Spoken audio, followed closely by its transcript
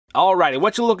Alrighty,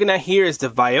 what you're looking at here is the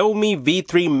Viomi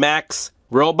V3 Max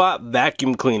Robot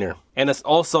Vacuum Cleaner. And it's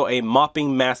also a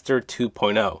Mopping Master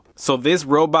 2.0. So this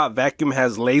robot vacuum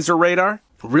has laser radar,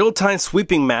 real-time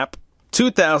sweeping map,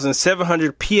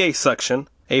 2,700 PA suction,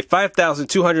 a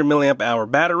 5,200 milliamp hour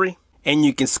battery, and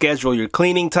you can schedule your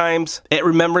cleaning times. It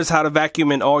remembers how to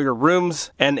vacuum in all your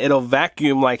rooms, and it'll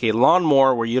vacuum like a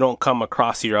lawnmower where you don't come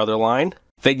across your other line.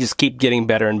 They just keep getting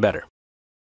better and better.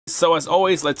 So as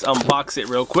always, let's unbox it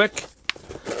real quick.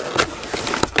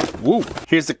 Woo.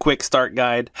 Here's a quick start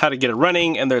guide, how to get it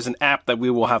running, and there's an app that we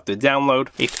will have to download.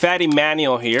 A fatty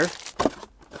manual here.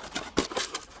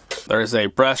 There's a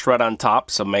brush right on top,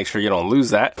 so make sure you don't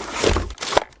lose that.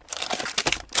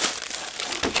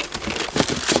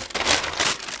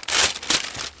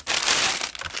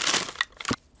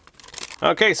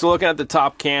 Okay, so looking at the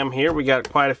top cam here, we got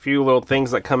quite a few little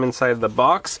things that come inside of the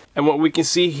box. And what we can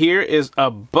see here is a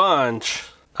bunch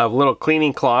of little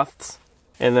cleaning cloths.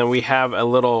 And then we have a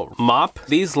little mop.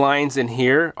 These lines in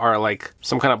here are like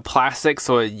some kind of plastic,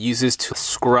 so it uses to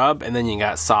scrub, and then you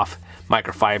got soft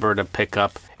microfiber to pick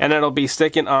up. And it'll be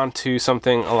sticking onto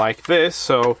something like this,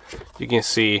 so you can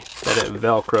see that it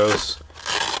velcros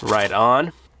right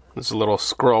on. There's a little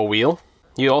scroll wheel.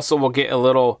 You also will get a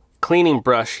little cleaning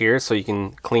brush here, so you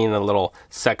can clean a little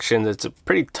section. It's a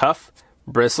pretty tough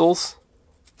bristles.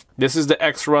 This is the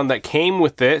extra one that came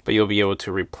with it, but you'll be able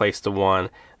to replace the one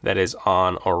that is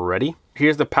on already.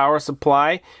 Here's the power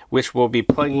supply, which will be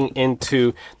plugging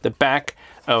into the back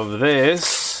of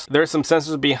this. There's some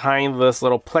sensors behind this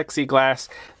little plexiglass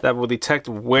that will detect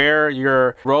where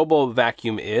your robo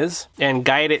vacuum is and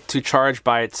guide it to charge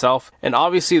by itself. And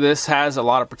obviously this has a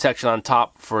lot of protection on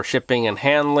top for shipping and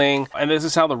handling. And this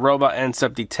is how the robot ends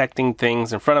up detecting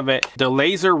things in front of it. The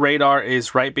laser radar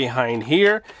is right behind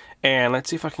here. And let's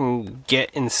see if I can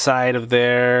get inside of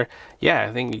there. Yeah,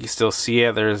 I think you can still see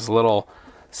it. There's little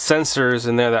sensors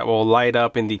in there that will light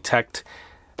up and detect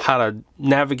how to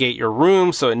navigate your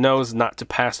room, so it knows not to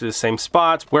pass through the same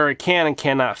spots. Where it can and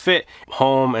cannot fit,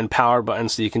 home and power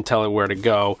buttons, so you can tell it where to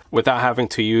go without having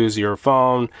to use your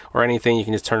phone or anything. You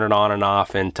can just turn it on and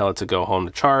off and tell it to go home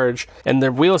to charge. And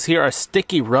the wheels here are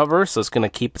sticky rubber, so it's going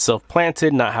to keep itself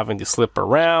planted, not having to slip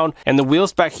around. And the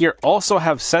wheels back here also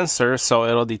have sensors, so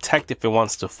it'll detect if it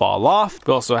wants to fall off.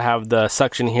 We also have the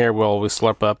suction here where we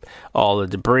slurp up all the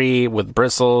debris with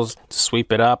bristles to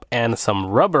sweep it up, and some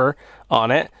rubber on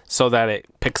it so that it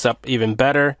picks up even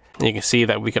better. And you can see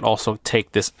that we could also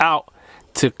take this out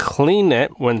to clean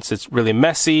it once it's really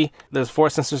messy. There's 4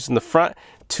 sensors in the front,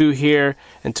 2 here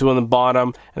and 2 on the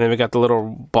bottom, and then we got the little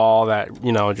ball that,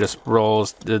 you know, just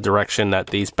rolls the direction that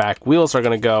these back wheels are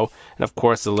going to go, and of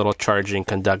course the little charging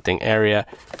conducting area,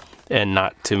 and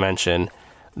not to mention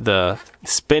the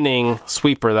spinning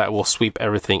sweeper that will sweep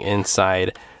everything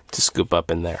inside to scoop up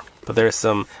in there. But there's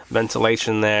some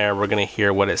ventilation there. We're going to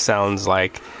hear what it sounds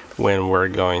like when we're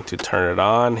going to turn it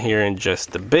on here in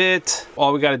just a bit.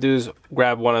 All we got to do is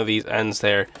grab one of these ends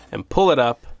there and pull it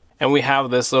up, and we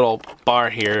have this little bar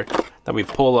here that we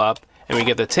pull up, and we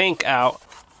get the tank out.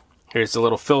 Here's the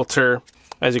little filter.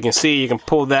 As you can see, you can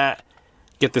pull that,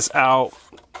 get this out,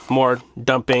 more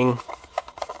dumping,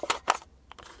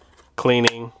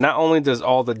 cleaning. Not only does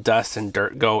all the dust and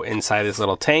dirt go inside this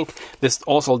little tank, this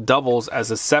also doubles as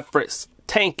a separate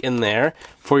tank in there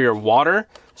for your water.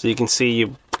 So you can see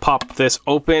you pop this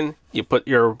open, you put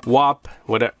your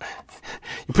whatever,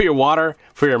 you put your water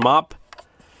for your mop,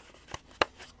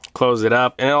 close it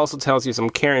up, and it also tells you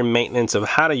some care and maintenance of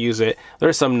how to use it.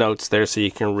 There's some notes there so you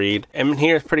can read. And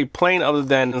here it's pretty plain, other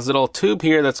than this little tube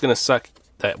here that's going to suck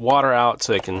that water out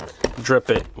so it can drip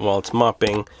it while it's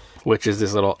mopping, which is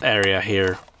this little area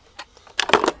here,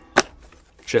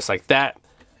 just like that.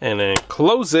 And then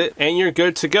close it and you're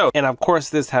good to go. And of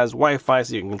course this has Wi-Fi,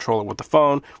 so you can control it with the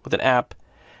phone, with an app.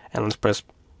 And let's press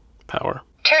power.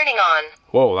 Turning on.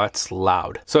 Whoa, that's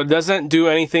loud. So it doesn't do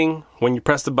anything when you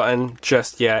press the button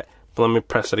just yet, but let me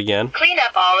press it again.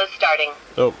 Cleanup all is starting.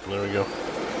 Oh, there we go.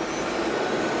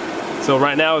 So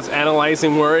right now it's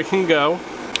analyzing where it can go,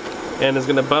 and it's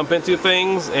gonna bump into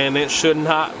things, and it should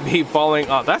not be falling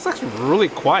off. That's actually really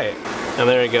quiet. And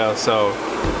there we go. So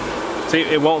see,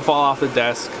 it won't fall off the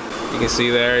desk. You can see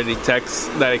there it detects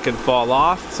that it could fall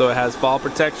off, so it has fall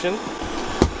protection.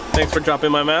 Thanks for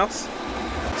dropping my mouse.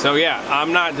 So yeah,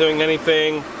 I'm not doing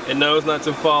anything. It knows not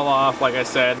to fall off. Like I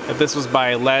said, if this was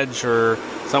by a ledge or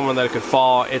somewhere that it could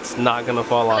fall, it's not gonna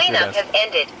fall off your desk. Cleanup has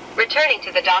ended. Returning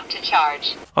to the dock to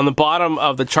charge. On the bottom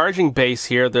of the charging base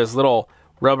here, there's little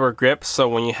rubber grips, so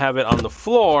when you have it on the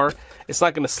floor, it's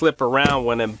not gonna slip around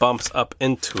when it bumps up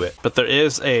into it. But there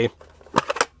is a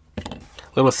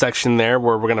little section there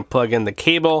where we're gonna plug in the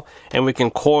cable, and we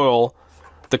can coil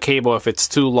the cable if it's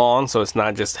too long so it's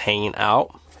not just hanging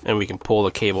out, and we can pull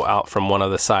the cable out from one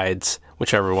of the sides,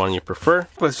 whichever one you prefer.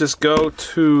 Let's just go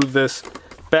to this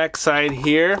back side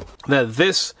here.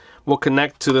 This will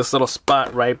connect to this little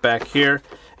spot right back here,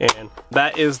 and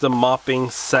that is the mopping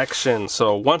section.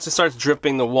 So once it starts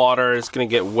dripping the water, it's gonna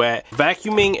get wet.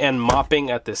 Vacuuming and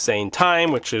mopping at the same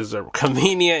time, which is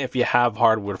convenient if you have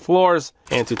hardwood floors.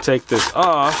 And to take this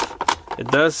off, it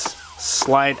does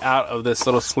slide out of this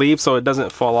little sleeve so it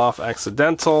doesn't fall off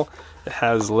accidental. It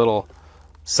has a little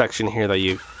section here that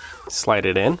you slide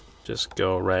it in. Just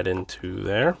go right into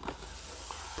there,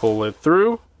 pull it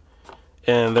through,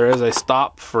 and there is a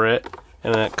stop for it,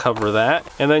 and then cover that.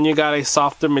 And then you got a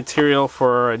softer material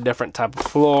for a different type of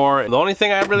floor. The only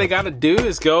thing I really got to do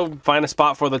is go find a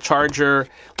spot for the charger,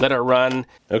 let it run.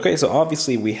 Okay, so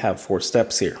obviously we have 4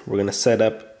 steps here. We're gonna set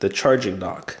up the charging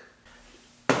dock.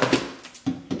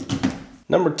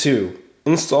 Number 2,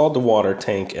 install the water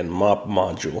tank and mop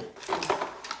module.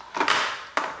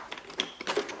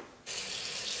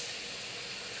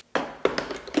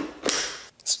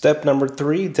 Step number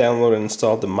 3, download and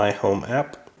install the My Home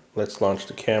app. Let's launch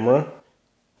the camera.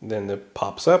 Then it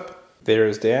pops up. There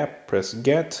is the app. Press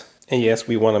get. And yes,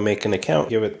 we want to make an account.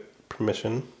 Give it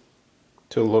permission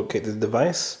to locate the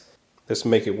device. Let's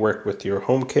make it work with your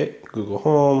HomeKit, Google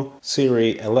Home,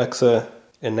 Siri, Alexa.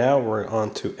 And now we're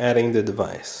on to adding the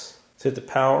device. Hit the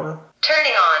power.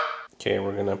 Turning on. Okay,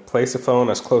 we're gonna place the phone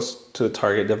as close to the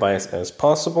target device as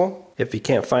possible. If you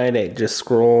can't find it, just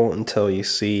scroll until you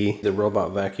see the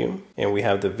robot vacuum. And we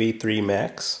have the V3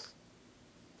 Max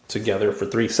together for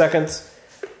 3 seconds.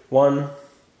 1,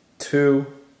 2,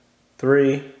 3.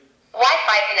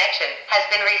 Wi-Fi connection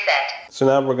has been reset. So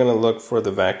now we're gonna look for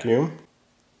the vacuum.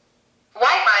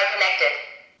 Wi-Fi connected.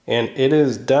 And it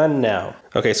is done now.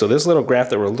 Okay, so this little graph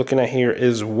that we're looking at here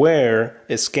is where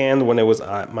it scanned when it was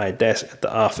at my desk at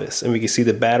the office. And we can see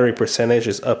the battery percentage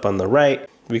is up on the right.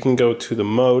 We can go to the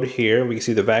mode here. We can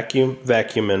see the vacuum,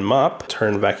 vacuum and mop,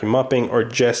 turn vacuum mopping, or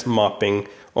just mopping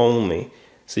only.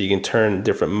 So you can turn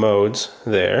different modes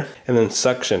there. And then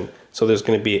suction. So there's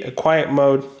gonna be a quiet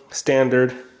mode,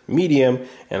 standard, medium,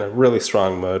 and a really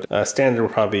strong mode. Standard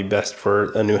would probably be best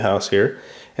for a new house here.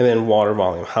 And then water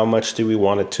volume. How much do we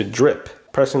want it to drip?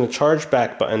 Pressing the charge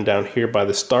back button down here by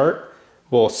the start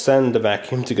will send the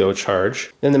vacuum to go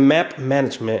charge. Then the map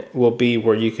management will be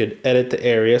where you could edit the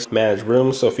areas, manage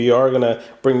rooms. So if you are gonna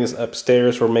bring this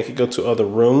upstairs or make it go to other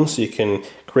rooms, you can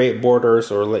create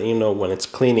borders or let you know when it's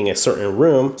cleaning a certain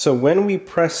room. So when we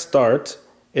press start,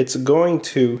 it's going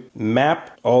to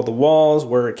map all the walls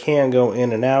where it can go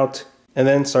in and out, and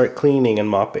then start cleaning and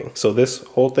mopping. So this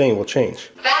whole thing will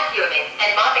change. Vacuuming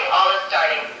and mopping all is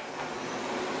starting.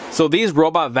 So these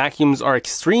robot vacuums are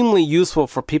extremely useful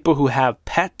for people who have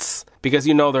pets, because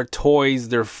you know their toys,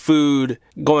 their food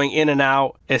going in and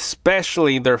out,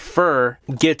 especially their fur,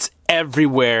 gets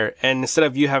everywhere. And instead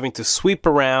of you having to sweep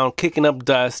around, kicking up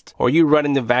dust, or you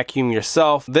running the vacuum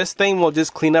yourself, this thing will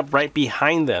just clean up right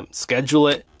behind them. Schedule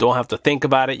it, don't have to think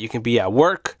about it. You can be at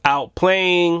work, out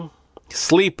playing,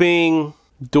 sleeping,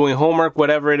 doing homework,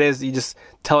 whatever it is. You just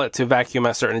tell it to vacuum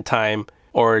at a certain time,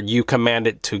 or you command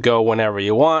it to go whenever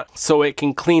you want, so it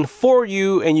can clean for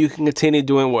you and you can continue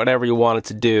doing whatever you want it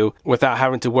to do without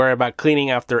having to worry about cleaning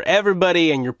after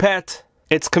everybody and your pet.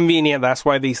 It's convenient. That's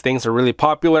why these things are really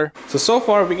popular. So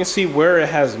far we can see where it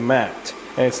has mapped,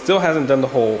 and it still hasn't done the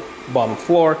whole bottom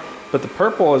floor, but the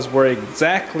purple is where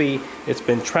exactly it's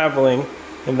been traveling,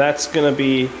 and that's gonna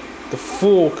be the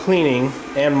full cleaning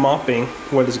and mopping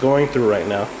what it's going through right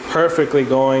now. Perfectly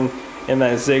going in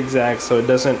that zigzag so it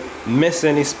doesn't miss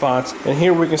any spots. And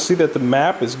here we can see that the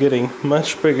map is getting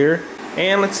much bigger.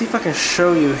 And let's see if I can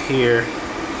show you here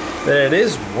that it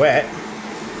is wet.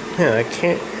 Yeah, I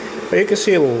can't, but you can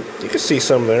see a little, you can see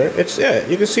some there. It's, yeah,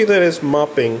 you can see that it's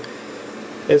mopping.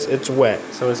 It's wet,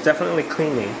 so it's definitely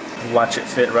cleaning. Watch it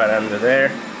fit right under there.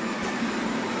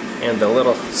 And the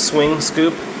little swing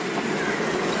scoop,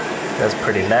 that's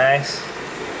pretty nice.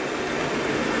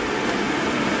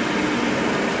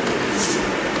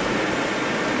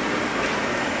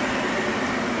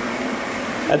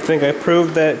 I think I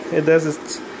proved that it does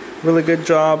its really good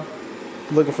job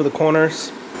looking for the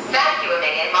corners.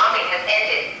 Vacuuming and mopping has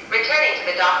ended. Returning to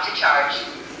the dock to charge.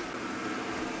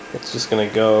 It's just gonna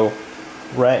go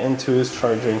right into his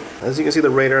charging. As you can see, the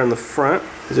radar in the front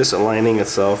is just aligning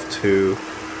itself to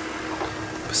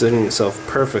positioning itself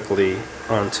perfectly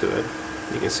onto it.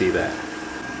 You can see that.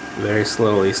 Very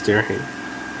slowly steering.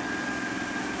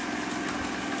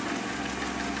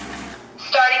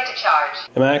 Starting to charge.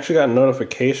 And I actually got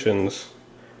notifications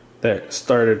that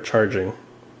started charging,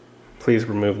 please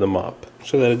remove the mop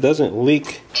so that it doesn't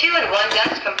leak. 2-in-1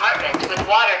 dust compartment with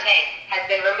water tank has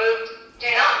been removed. Do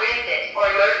not rinse it or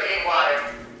immerse it in water.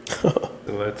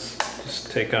 So let's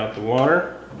just take out the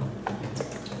water.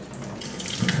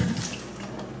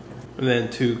 And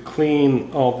then to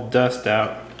clean all the dust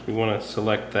out, we want to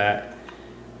select that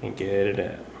and get it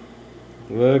out.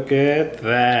 Look at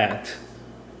that.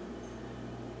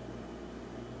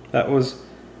 That was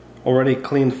already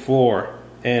cleaned floor,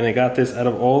 and I got this out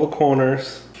of all the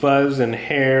corners, fuzz and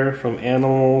hair from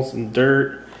animals and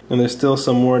dirt, and there's still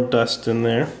some more dust in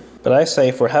there. But I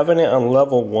say for having it on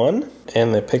level 1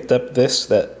 and they picked up this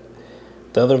that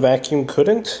the other vacuum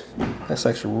couldn't, that's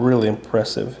actually really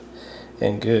impressive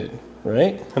and good,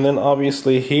 right? And then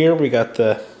obviously here we got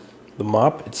the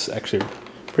mop. It's actually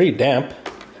pretty damp.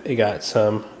 It got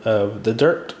some of the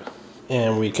dirt,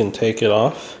 and we can take it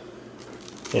off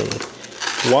and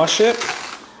wash it,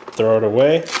 throw it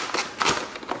away,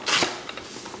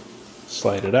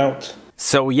 slide it out.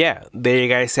 So yeah, there you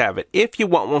guys have it. If you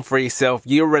want one for yourself,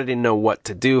 you already know what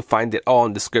to do. Find it all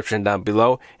in the description down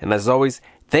below. And as always,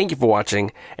 thank you for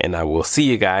watching, and I will see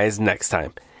you guys next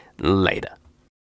time. Later.